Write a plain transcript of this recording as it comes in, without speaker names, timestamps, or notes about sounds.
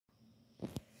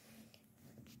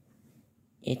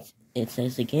it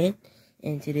says again,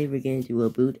 and today we're going to do a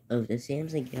boot of the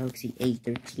Samsung Galaxy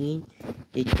A13,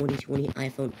 the 2020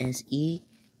 iPhone SE,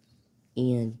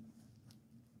 and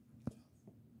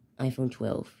iPhone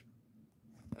 12.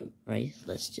 Right,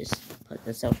 let's just put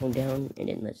the cell phone down and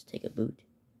then let's take a boot.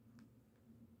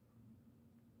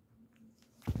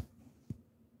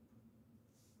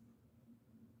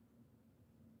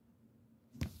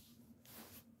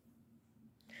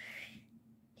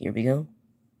 Here we go.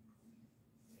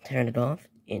 Turn it off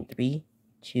in 3,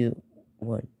 2,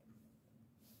 1.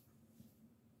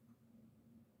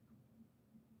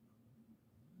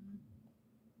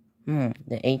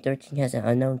 The A13 has an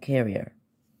unknown carrier.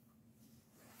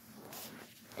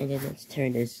 And then let's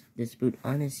turn this boot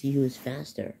on and see who is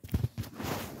faster.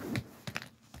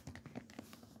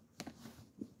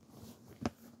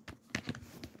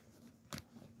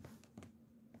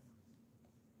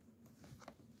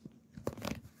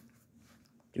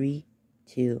 Three,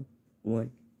 2,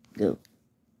 1, go.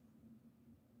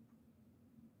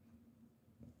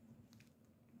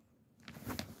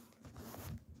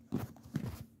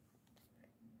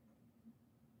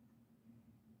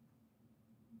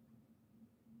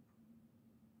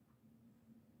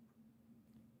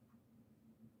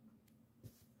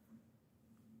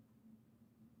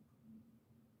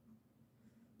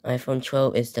 iPhone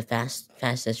 12 is the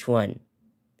fastest one.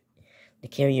 The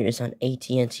carrier is on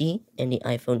AT&T, and the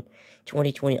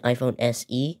 2020 iPhone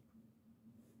SE.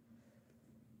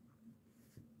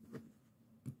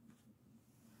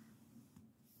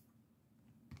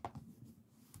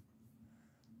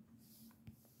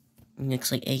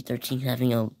 Looks like A13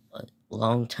 having a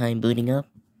long time booting up.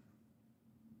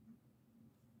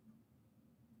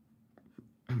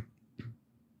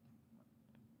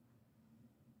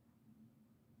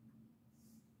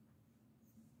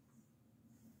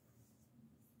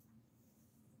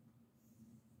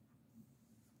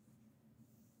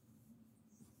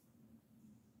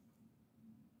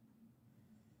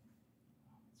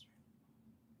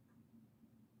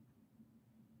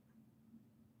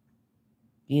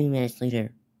 Few minutes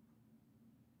later.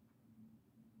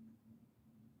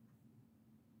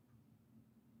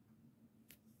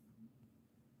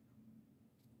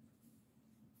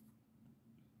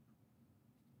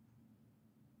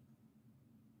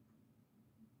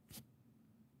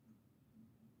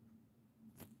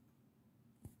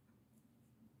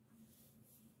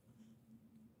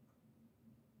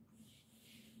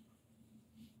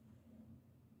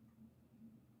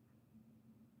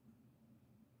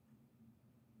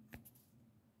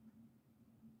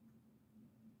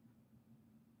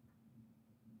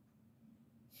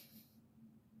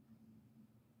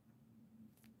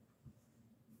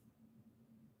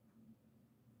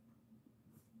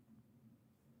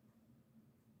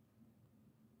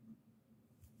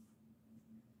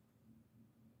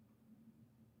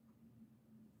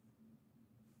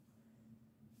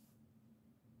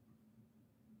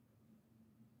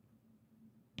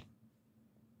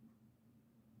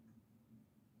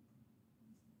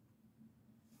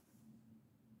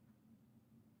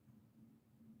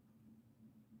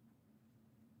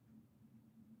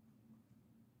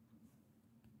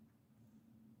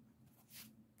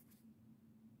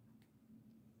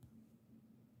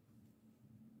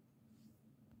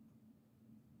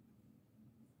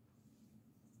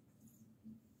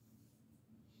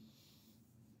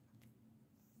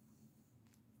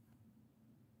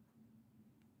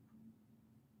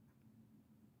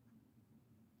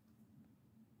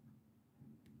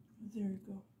 There you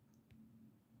go.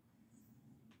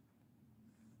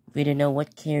 We don't know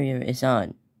what carrier is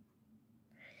on.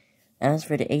 As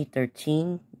for the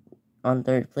A13, on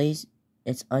third place,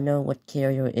 it's unknown what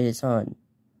carrier it is on.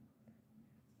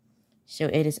 So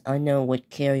it is unknown what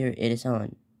carrier it is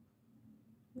on.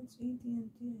 It's AT&T,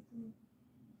 I think.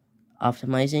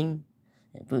 Optimizing,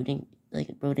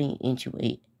 booting into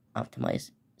a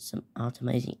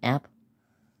optimizing app.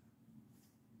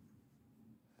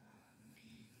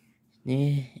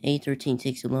 The A13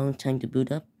 takes a long time to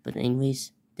boot up, but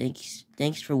anyways,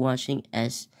 thanks for watching.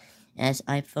 As two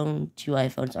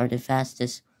iPhones are the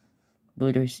fastest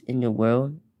booters in the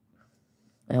world.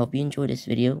 I hope you enjoyed this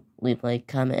video. Leave a like,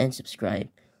 comment, and subscribe.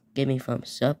 Give me a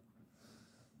thumbs up.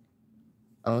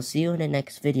 I'll see you in the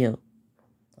next video.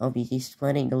 I'll be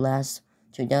displaying the last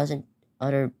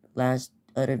other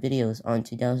videos on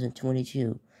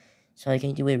 2022, so I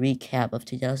can do a recap of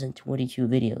 2022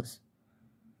 videos.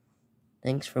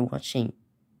 Thanks for watching.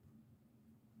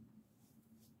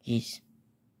 Peace.